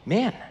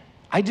 man,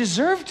 I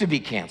deserve to be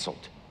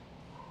canceled.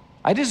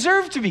 I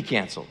deserve to be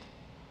canceled.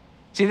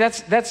 See,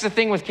 that's the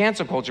thing with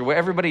cancel culture, what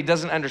everybody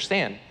doesn't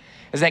understand,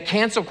 is that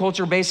cancel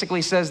culture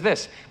basically says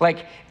this,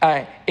 like,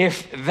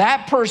 if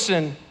that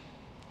person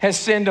has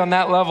sinned on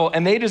that level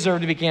and they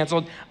deserve to be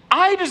canceled,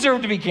 I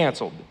deserve to be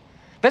canceled.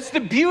 That's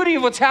the beauty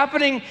of what's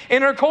happening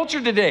in our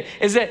culture today,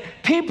 is that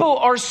people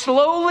are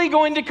slowly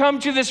going to come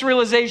to this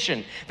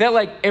realization that,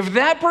 like, if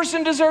that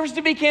person deserves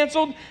to be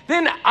canceled,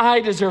 then I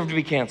deserve to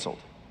be canceled.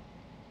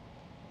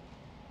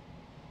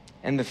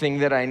 And the thing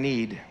that I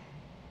need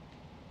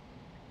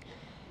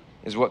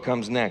is what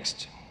comes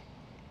next.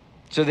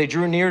 So they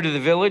drew near to the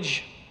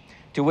village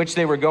to which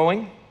they were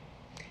going.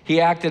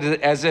 He acted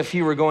as if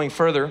he were going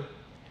further,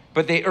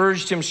 but they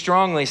urged him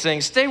strongly,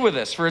 saying, stay with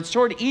us, for it's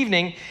toward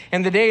evening,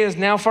 and the day is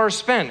now far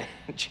spent.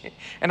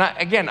 And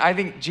I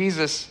think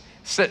Jesus,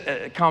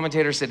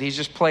 commentators said he's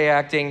just play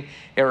acting,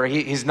 or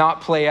he's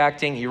not play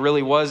acting. He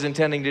really was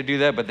intending to do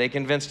that, but they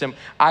convinced him.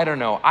 I don't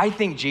know. I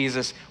think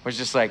Jesus was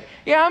just like,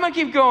 yeah, I'm going to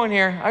keep going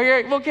here. All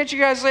right, we'll catch you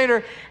guys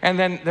later. And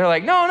then they're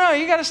like, no,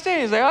 you got to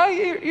stay. He's like, oh,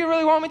 you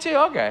really want me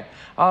to? Okay,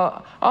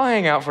 I'll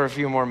hang out for a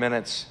few more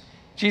minutes.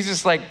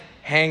 Jesus like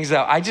hangs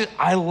out.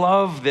 I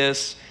love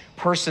this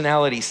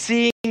personality,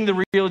 seeing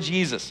the real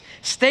Jesus.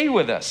 Stay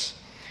with us.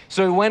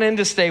 So he went in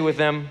to stay with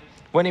them.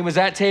 When he was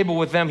at table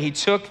with them, he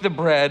took the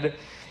bread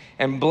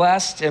and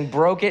blessed and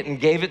broke it and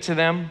gave it to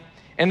them.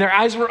 And their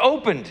eyes were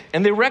opened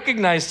and they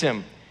recognized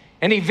him,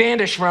 and he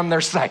vanished from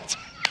their sight.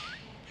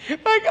 Like,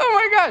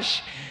 oh my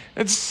gosh,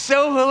 it's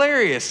so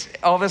hilarious.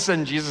 All of a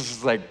sudden Jesus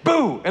is like,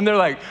 boo. And they're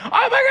like, oh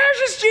my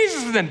gosh, it's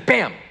Jesus. And then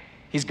bam,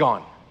 He's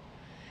gone.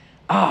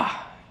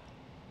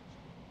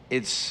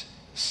 It's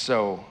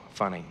so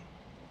funny.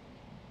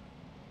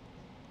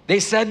 They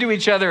said to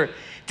each other,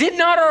 did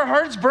not our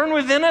hearts burn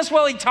within us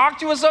while he talked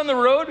to us on the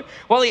road,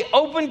 while he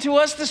opened to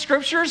us the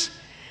scriptures?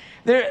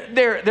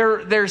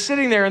 They're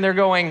sitting there and they're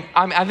going,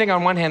 I think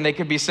on one hand they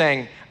could be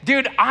saying,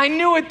 dude, I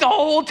knew it the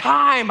whole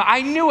time.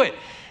 I knew it.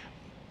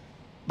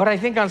 But I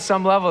think on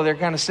some level they're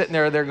kind of sitting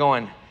there, they're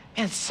going,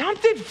 man,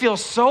 something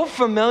feels so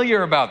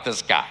familiar about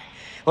this guy.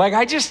 Like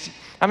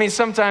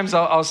sometimes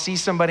I'll see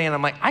somebody and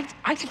I'm like,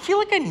 I feel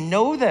like I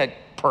know that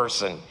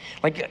person.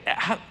 Like,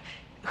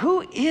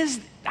 who is,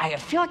 I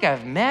feel like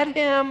I've met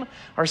him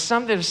or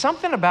something. There's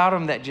something about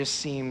him that just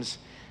seems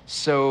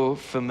so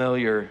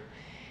familiar.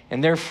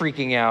 And they're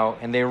freaking out,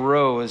 and they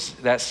rose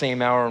that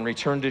same hour and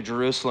returned to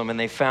Jerusalem, and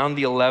they found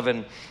the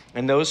 11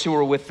 and those who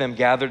were with them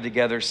gathered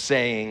together,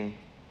 saying,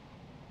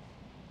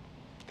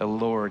 the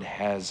Lord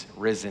has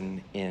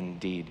risen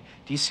indeed.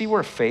 Do you see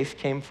where faith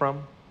came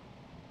from?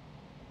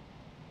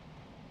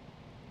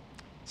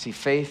 See,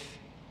 faith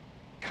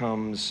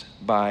comes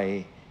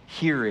by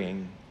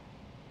hearing,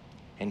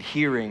 and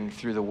hearing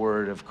through the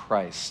word of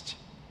Christ.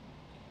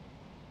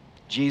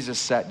 Jesus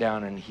sat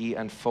down and he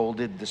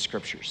unfolded the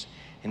scriptures.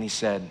 And he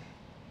said,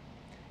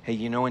 hey,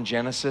 you know in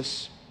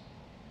Genesis,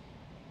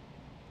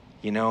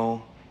 you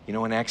know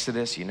in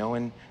Exodus, you know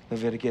in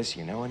Leviticus,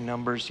 you know in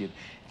Numbers,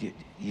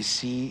 you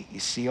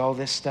see all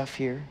this stuff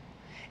here?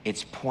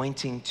 It's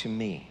pointing to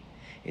me.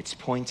 It's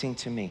pointing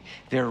to me.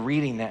 They're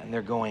reading that and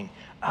they're going,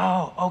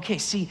 oh, okay,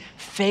 see,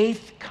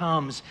 faith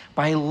comes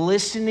by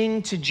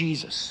listening to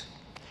Jesus.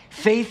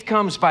 Faith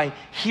comes by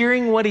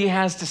hearing what he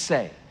has to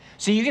say.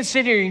 So you can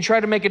sit here and you can try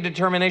to make a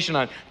determination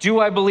on, do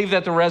I believe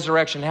that the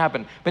resurrection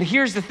happened? But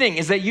here's the thing,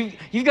 is that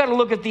you've got to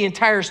look at the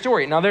entire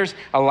story. Now, there's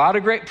a lot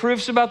of great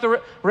proofs about the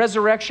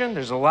resurrection.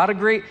 There's a lot of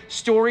great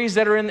stories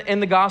that are in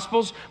the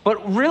Gospels.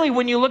 But really,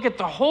 when you look at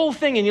the whole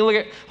thing and you look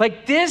at,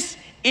 like, this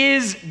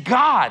is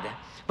God.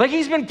 Like,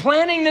 he's been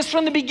planning this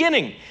from the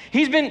beginning.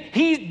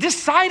 He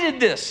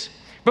decided this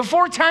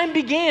before time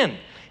began.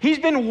 He's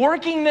been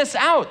working this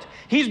out.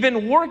 He's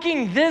been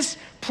working this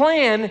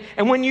plan,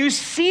 and when you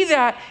see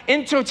that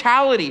in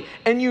totality,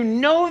 and you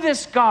know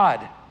this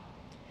God,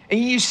 and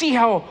you see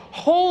how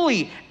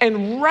holy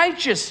and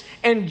righteous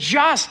and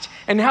just,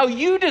 and how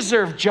you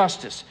deserve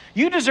justice,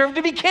 you deserve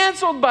to be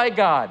canceled by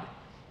God.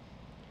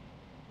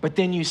 But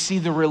then you see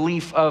the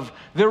relief of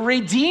the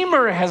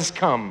Redeemer has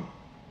come.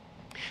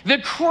 The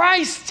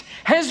Christ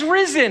has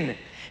risen.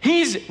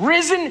 He's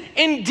risen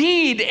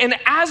indeed, and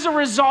as a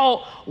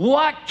result,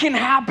 what can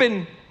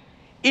happen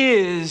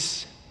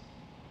is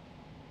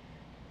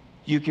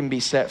you can be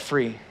set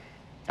free.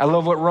 I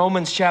love what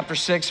Romans chapter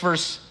 6,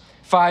 verse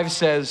 5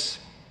 says.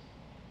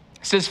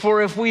 It says,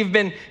 for if we've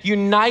been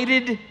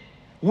united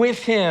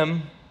with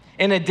him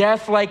in a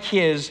death like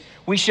his,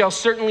 we shall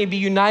certainly be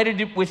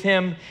united with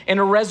him in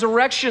a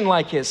resurrection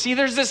like his. See,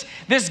 there's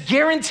this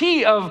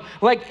guarantee of,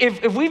 like,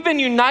 if we've been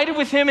united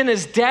with him in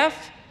his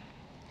death,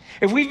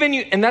 if we've been,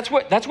 and that's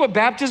what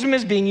baptism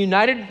is, being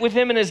united with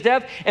him in his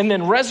death and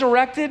then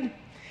resurrected.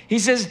 He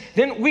says,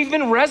 then we've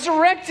been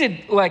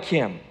resurrected like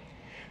him.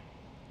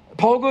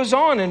 Paul goes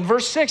on in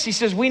verse 6, he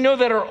says, we know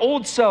that our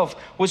old self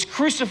was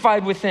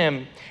crucified with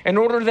him in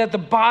order that the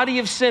body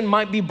of sin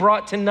might be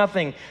brought to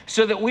nothing,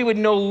 so that we would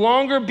no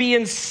longer be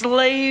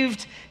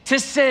enslaved to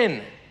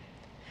sin.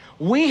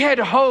 We had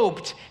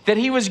hoped that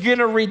he was going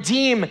to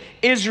redeem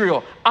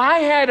Israel. I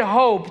had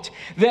hoped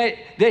that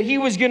he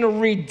was going to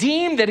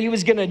redeem, that he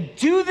was going to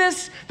do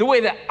this the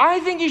way that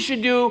I think he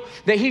should do,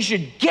 that he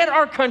should get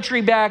our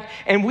country back,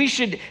 and we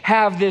should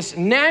have this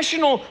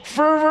national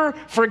fervor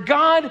for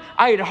God.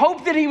 I had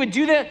hoped that he would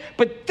do that,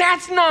 but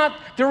that's not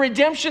the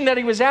redemption that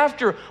he was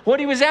after. What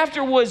he was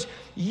after was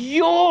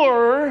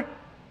your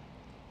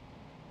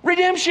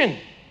redemption.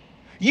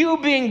 You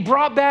being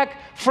brought back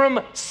from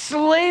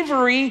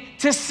slavery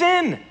to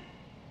sin.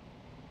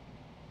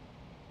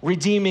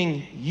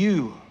 Redeeming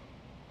you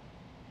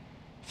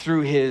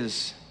through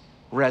his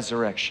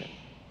resurrection.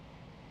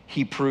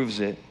 He proves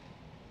it.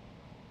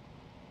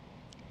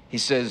 He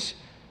says,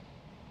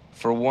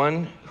 for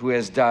one who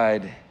has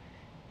died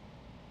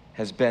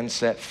has been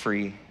set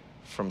free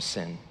from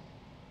sin.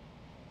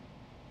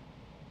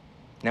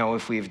 Now,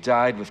 if we've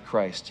died with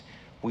Christ,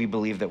 we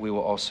believe that we will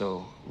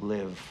also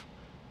live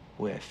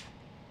with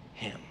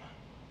him.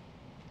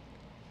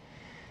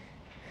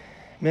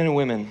 Men and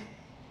women,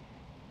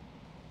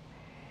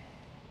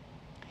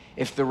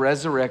 if the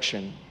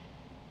resurrection,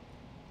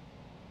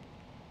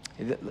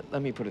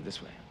 let me put it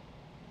this way.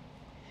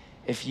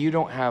 If you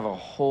don't have a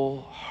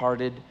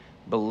wholehearted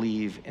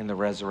belief in the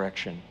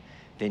resurrection,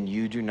 then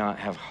you do not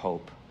have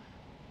hope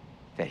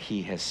that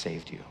he has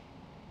saved you.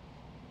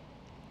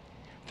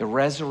 The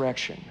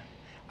resurrection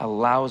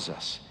allows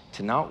us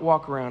to not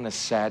walk around as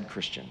sad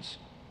Christians,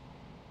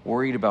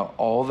 worried about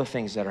all the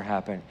things that are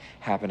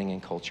happening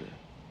in culture.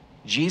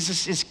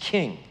 Jesus is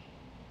king.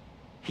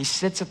 He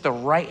sits at the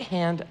right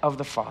hand of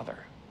the Father.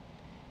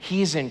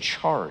 He's in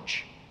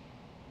charge.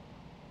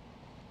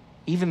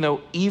 Even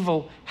though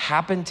evil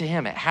happened to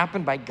him, it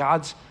happened by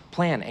God's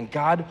plan. And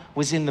God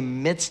was in the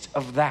midst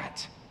of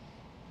that.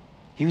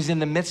 He was in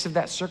the midst of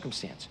that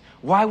circumstance.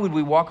 Why would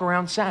we walk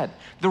around sad?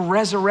 The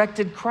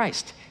resurrected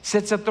Christ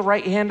sits at the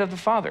right hand of the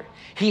Father.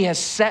 He has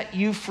set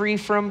you free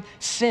from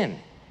sin.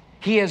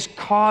 He has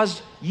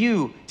caused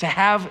you to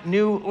have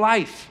new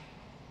life.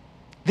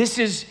 This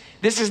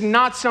is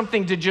not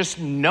something to just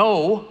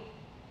know.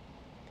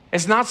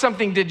 It's not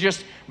something to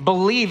just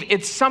believe.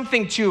 It's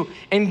something to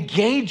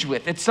engage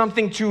with. It's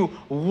something to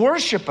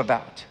worship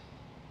about.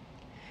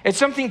 It's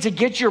something to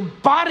get your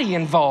body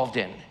involved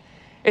in.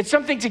 It's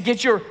something to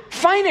get your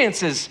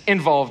finances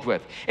involved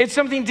with. It's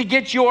something to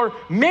get your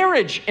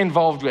marriage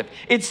involved with.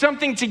 It's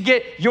something to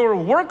get your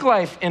work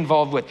life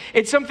involved with.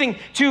 It's something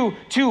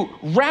to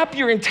wrap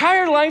your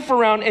entire life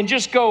around and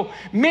just go,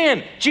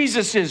 man,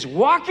 Jesus is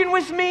walking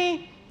with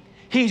me.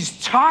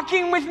 He's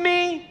talking with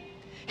me.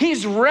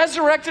 He's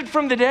resurrected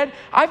from the dead.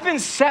 I've been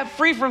set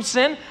free from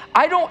sin.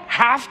 I don't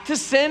have to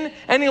sin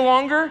any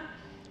longer.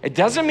 It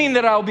doesn't mean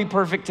that I'll be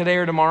perfect today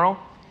or tomorrow,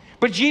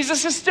 but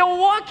Jesus is still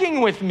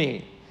walking with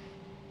me.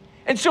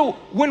 And so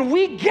when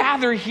we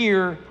gather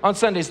here on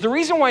Sundays, the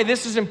reason why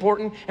this is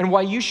important and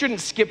why you shouldn't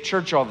skip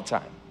church all the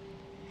time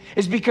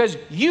is because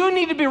you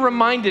need to be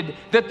reminded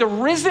that the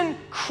risen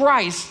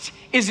Christ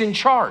is in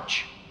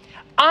charge.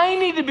 I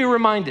need to be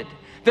reminded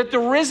that the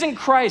risen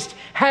Christ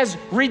has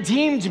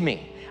redeemed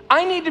me.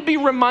 I need to be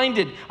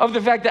reminded of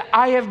the fact that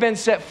I have been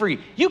set free.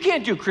 You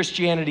can't do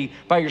Christianity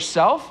by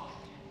yourself.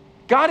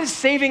 God is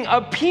saving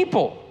a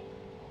people,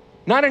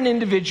 not an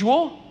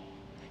individual.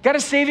 God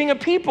is saving a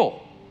people.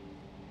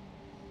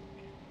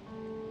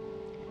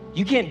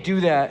 You can't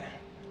do that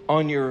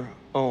on your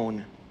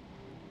own.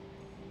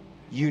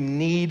 You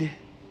need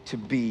to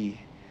be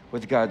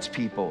with God's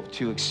people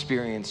to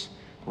experience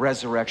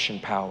resurrection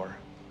power,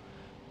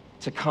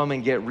 to come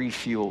and get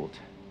refueled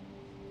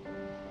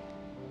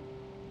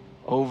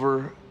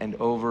over and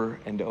over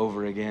and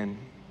over again.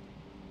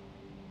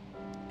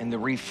 And the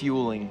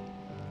refueling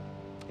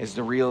is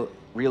the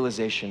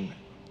realization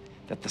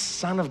that the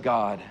Son of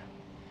God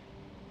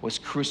was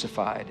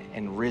crucified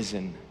and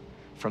risen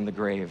from the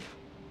grave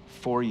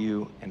for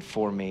you and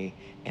for me,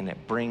 and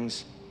it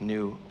brings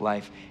new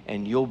life.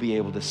 And you'll be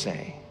able to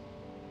say,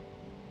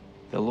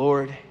 the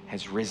Lord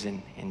has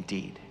risen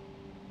indeed.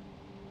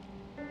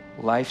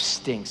 Life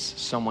stinks,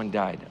 someone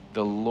died.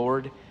 The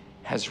Lord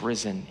has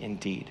risen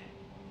indeed.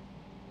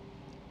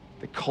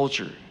 The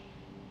culture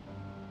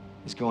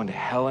is going to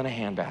hell in a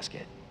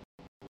handbasket.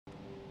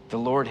 The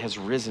Lord has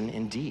risen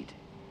indeed.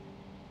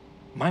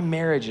 My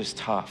marriage is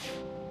tough.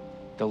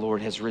 The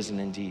Lord has risen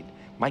indeed.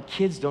 My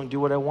kids don't do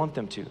what I want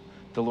them to.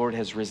 The Lord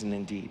has risen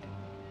indeed.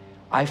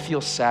 I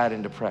feel sad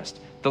and depressed.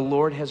 The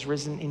Lord has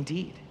risen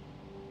indeed.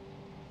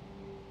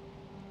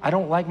 I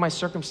don't like my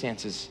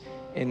circumstances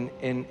in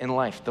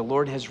life. The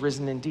Lord has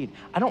risen indeed.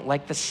 I don't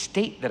like the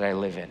state that I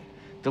live in.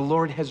 The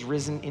Lord has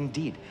risen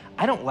indeed.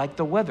 I don't like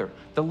the weather.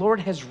 The Lord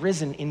has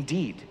risen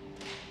indeed.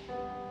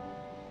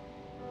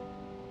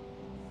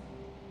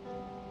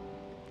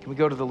 Can we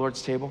go to the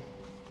Lord's table?